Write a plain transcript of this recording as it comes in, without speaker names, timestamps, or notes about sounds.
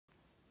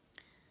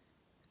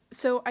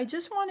So I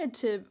just wanted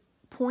to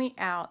point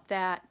out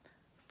that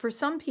for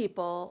some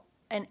people,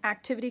 an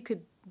activity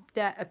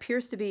that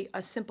appears to be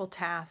a simple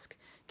task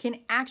can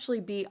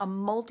actually be a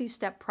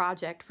multi-step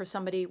project for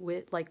somebody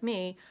like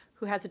me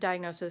who has a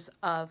diagnosis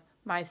of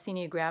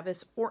myasthenia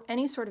gravis or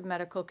any sort of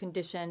medical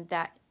condition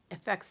that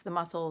affects the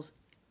muscles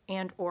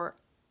and or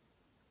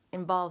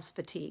involves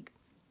fatigue.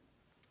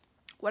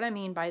 What I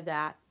mean by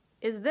that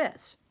is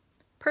this.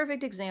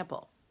 Perfect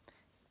example.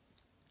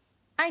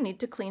 I need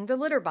to clean the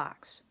litter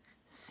box.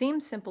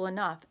 Seems simple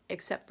enough,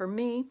 except for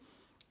me,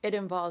 it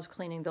involves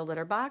cleaning the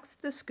litter box,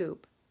 the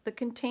scoop, the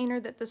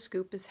container that the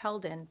scoop is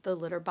held in, the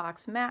litter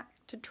box mat,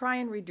 to try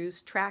and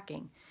reduce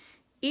tracking.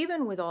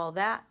 Even with all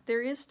that,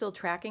 there is still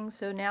tracking,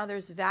 so now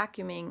there's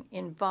vacuuming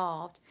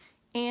involved,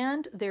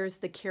 and there's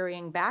the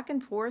carrying back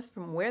and forth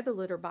from where the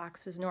litter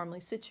box is normally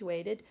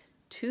situated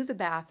to the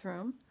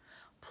bathroom,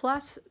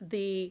 plus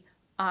the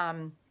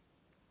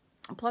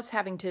plus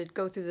having to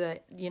go through the,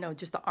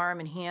 just the arm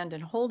and hand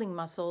and holding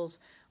muscles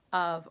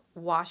of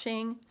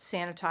washing,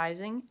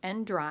 sanitizing,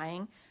 and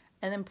drying,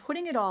 and then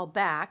putting it all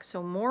back,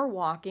 so more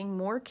walking,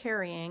 more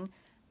carrying,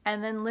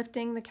 and then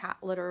lifting the cat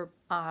litter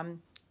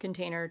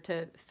container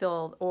to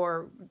fill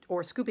or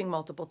scooping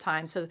multiple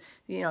times. So,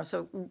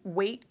 so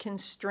weight can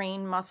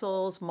strain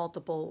muscles,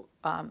 multiple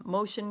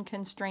motion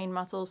can strain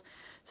muscles.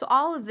 So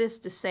all of this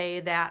to say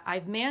that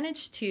I've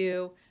managed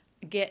to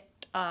get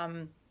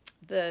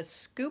the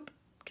scoop,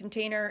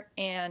 container,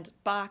 and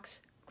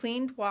box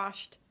cleaned,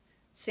 washed,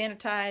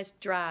 sanitized,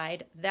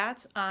 dried.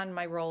 That's on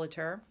my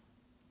rollator.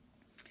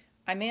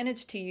 I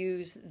managed to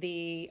use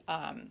the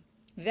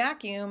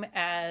vacuum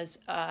as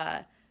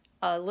a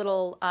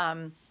little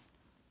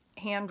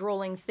hand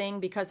rolling thing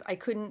because I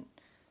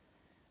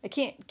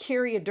can't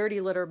carry a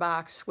dirty litter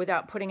box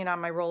without putting it on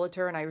my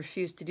rollator, and I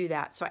refused to do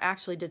that. So I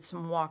actually did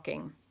some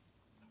walking.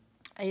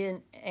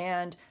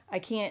 And I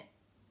can't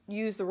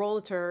use the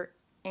rollator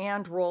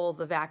and roll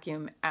the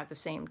vacuum at the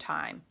same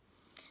time.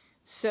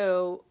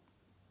 So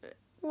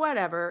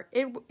whatever,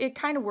 it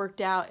kind of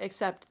worked out,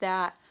 except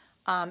that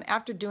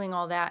after doing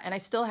all that, and I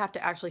still have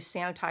to actually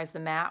sanitize the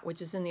mat,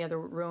 which is in the other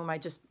room. I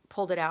just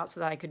pulled it out so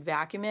that I could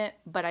vacuum it,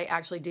 but I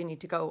actually do need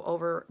to go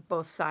over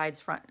both sides,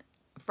 front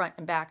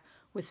and back,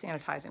 with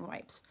sanitizing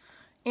wipes,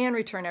 and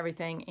return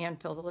everything and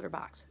fill the litter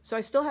box. So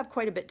I still have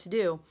quite a bit to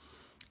do.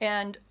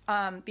 And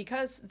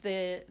because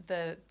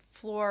the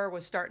floor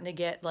was starting to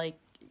get like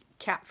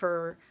cat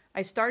fur,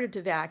 I started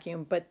to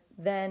vacuum, but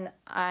then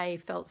I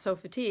felt so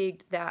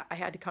fatigued that I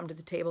had to come to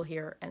the table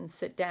here and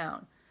sit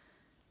down.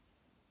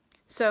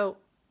 So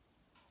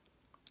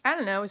I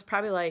don't know, it was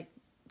probably like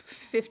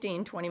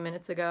 15, 20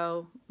 minutes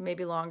ago,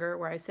 maybe longer,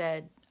 where I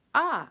said,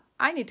 I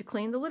need to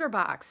clean the litter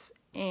box.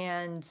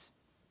 And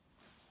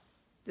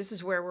this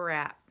is where we're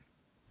at.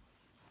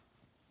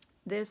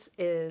 This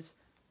is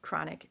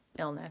chronic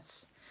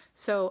illness.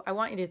 So I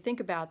want you to think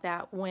about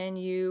that when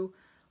you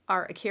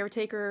are a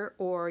caretaker,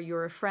 or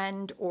you're a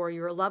friend, or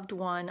you're a loved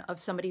one of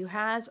somebody who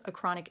has a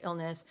chronic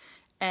illness,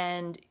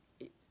 and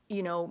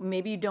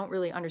maybe you don't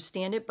really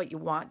understand it, but you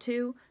want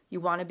to. You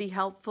want to be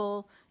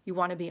helpful. You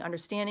want to be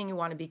understanding. You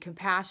want to be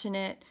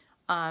compassionate.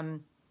 Try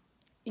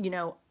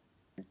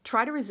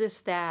to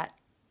resist that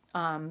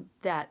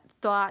that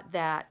thought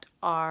that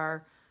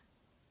our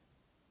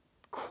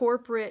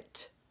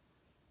corporate,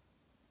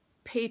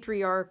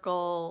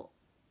 patriarchal,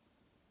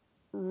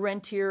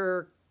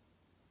 rentier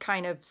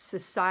kind of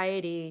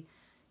society.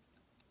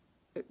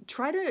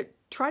 Try to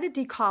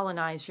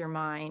decolonize your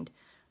mind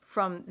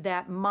from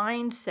that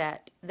mindset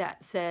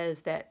that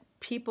says that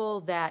people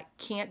that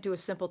can't do a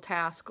simple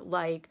task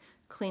like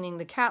cleaning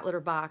the cat litter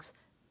box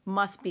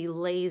must be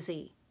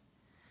lazy.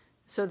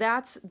 So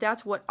that's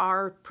what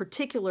our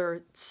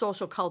particular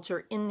social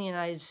culture in the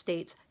United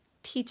States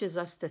teaches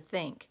us to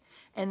think,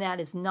 and that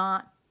is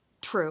not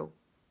true.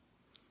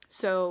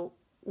 So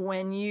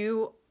when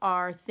you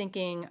are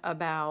thinking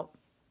about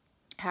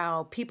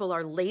how people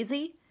are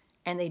lazy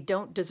and they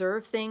don't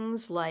deserve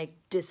things like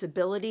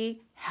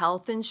disability,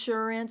 health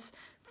insurance,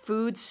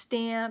 food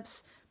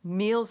stamps,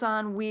 Meals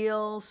on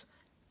Wheels,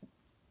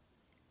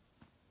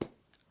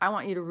 I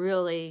want you to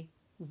really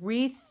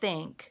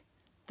rethink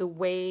the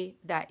way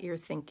that you're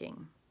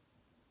thinking.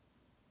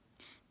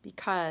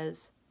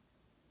 Because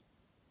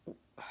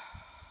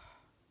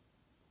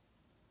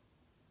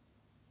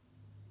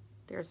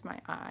there's my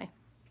eye.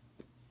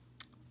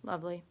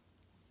 Lovely.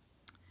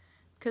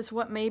 Because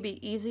what may be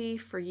easy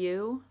for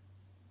you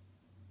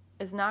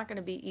is not going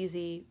to be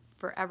easy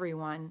for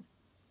everyone.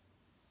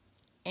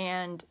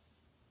 And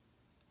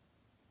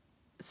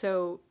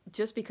so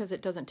just because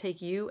it doesn't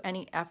take you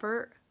any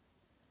effort,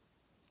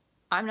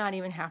 I'm not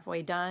even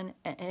halfway done,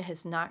 and it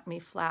has knocked me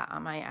flat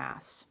on my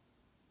ass.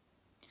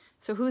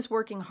 So who's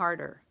working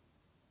harder?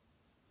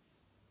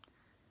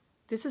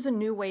 This is a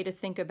new way to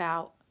think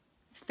about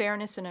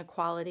fairness and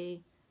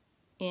equality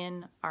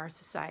in our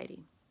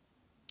society.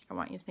 I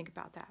want you to think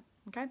about that,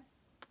 okay?